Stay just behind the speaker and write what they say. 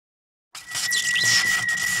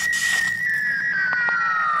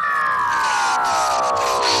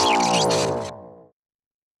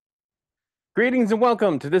Greetings and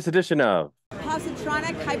welcome to this edition of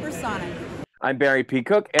Positronic Hypersonic. I'm Barry P.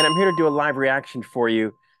 Cook, and I'm here to do a live reaction for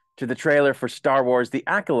you to the trailer for Star Wars The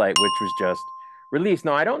Acolyte, which was just released.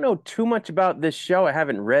 Now, I don't know too much about this show. I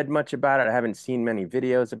haven't read much about it. I haven't seen many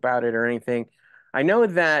videos about it or anything. I know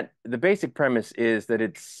that the basic premise is that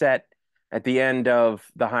it's set at the end of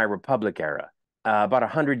the High Republic era, about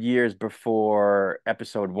 100 years before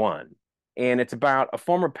Episode 1. And it's about a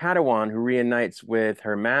former Padawan who reunites with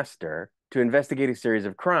her master to investigate a series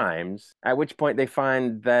of crimes, at which point they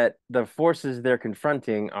find that the forces they're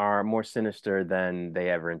confronting are more sinister than they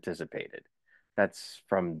ever anticipated. That's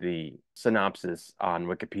from the synopsis on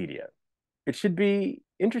Wikipedia. It should be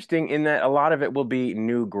interesting in that a lot of it will be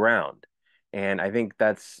new ground. And I think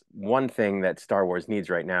that's one thing that Star Wars needs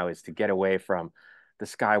right now is to get away from the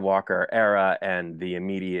Skywalker era and the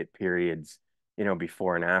immediate periods,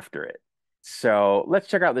 before and after it. So let's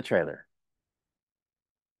check out the trailer.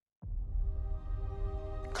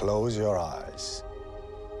 Close your eyes.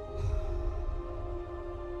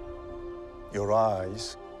 Your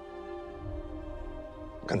eyes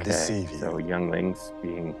can deceive you. So younglings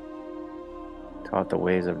being taught the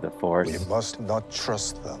ways of the Force. We must not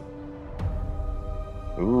trust them.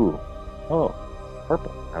 Ooh. Oh,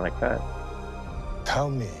 purple. I like that. Tell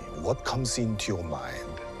me what comes into your mind.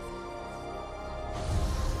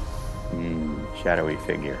 Shadowy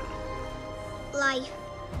figure. Life.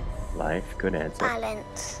 Life, good answer.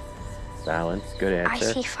 Balance. Balance, good answer.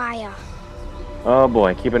 I see fire. Oh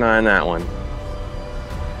boy, keep an eye on that one.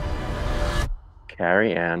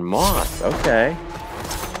 Carie and Moss, okay.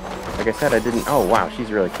 Like I said, I didn't, oh wow,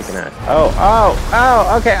 she's really kicking ass.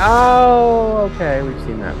 Okay, we've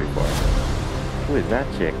seen that before. Who is that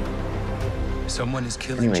chick? Someone is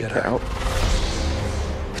killing Jedi.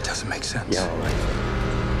 It doesn't make sense. Yeah,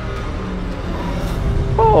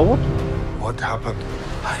 oh, what? What happened?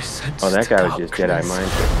 I said Oh, that guy was just Jedi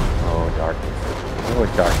mind trick. Oh, darkness. Oh,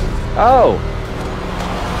 it's darkness. Oh!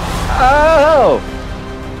 Oh!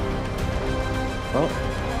 Oh.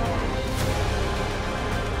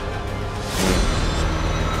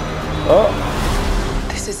 Oh!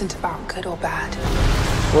 This isn't about good or bad.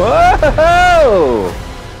 Whoa!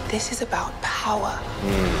 This is about power.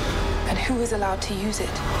 And who is allowed to use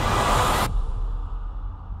it.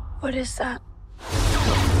 What is that?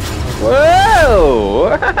 Whoa!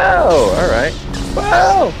 Whoa! All right.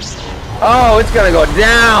 Whoa! Oh, it's gonna go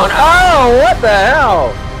down! Oh, what the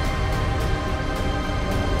hell?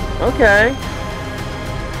 Okay.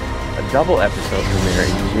 A double episode premiere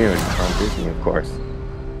in June on Disney, of course.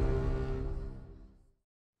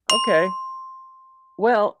 Okay.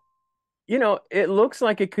 Well, it looks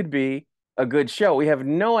like it could be a good show. We have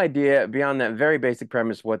no idea beyond that very basic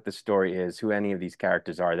premise what the story is, who any of these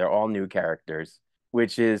characters are. They're all new characters,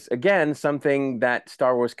 which is, again, something that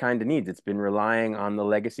Star Wars kind of needs. It's been relying on the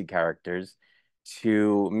legacy characters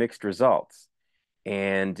to mixed results.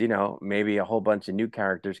 And, maybe a whole bunch of new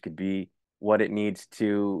characters could be what it needs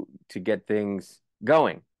to get things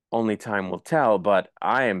going. Only time will tell, but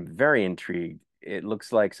I am very intrigued. It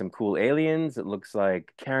looks like some cool aliens. It looks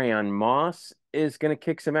like Carrie-Anne Moss is going to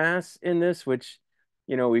kick some ass in this, which,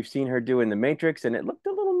 we've seen her do in The Matrix, and it looked a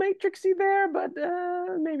little Matrixy there, but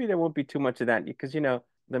maybe there won't be too much of that because, The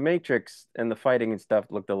Matrix and the fighting and stuff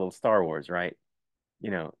looked a little Star Wars, right?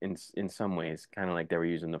 In some ways, kind of like they were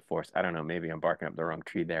using the Force. I don't know, maybe I'm barking up the wrong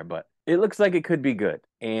tree there, but it looks like it could be good,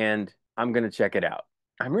 and I'm going to check it out.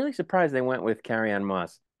 I'm really surprised they went with Carrie-Anne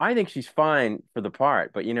Moss. I think she's fine for the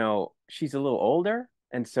part, but she's a little older,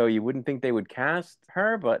 and so you wouldn't think they would cast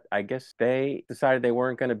her, but I guess they decided they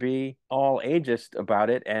weren't going to be all ageist about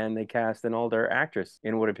it, and they cast an older actress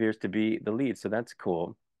in what appears to be the lead, so that's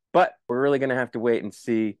cool. But we're really going to have to wait and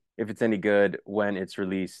see if it's any good when it's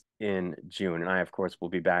released in June, and I, of course, will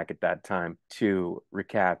be back at that time to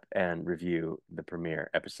recap and review the premiere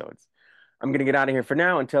episodes. I'm going to get out of here for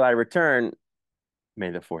now until I return. May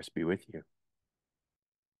the Force be with you.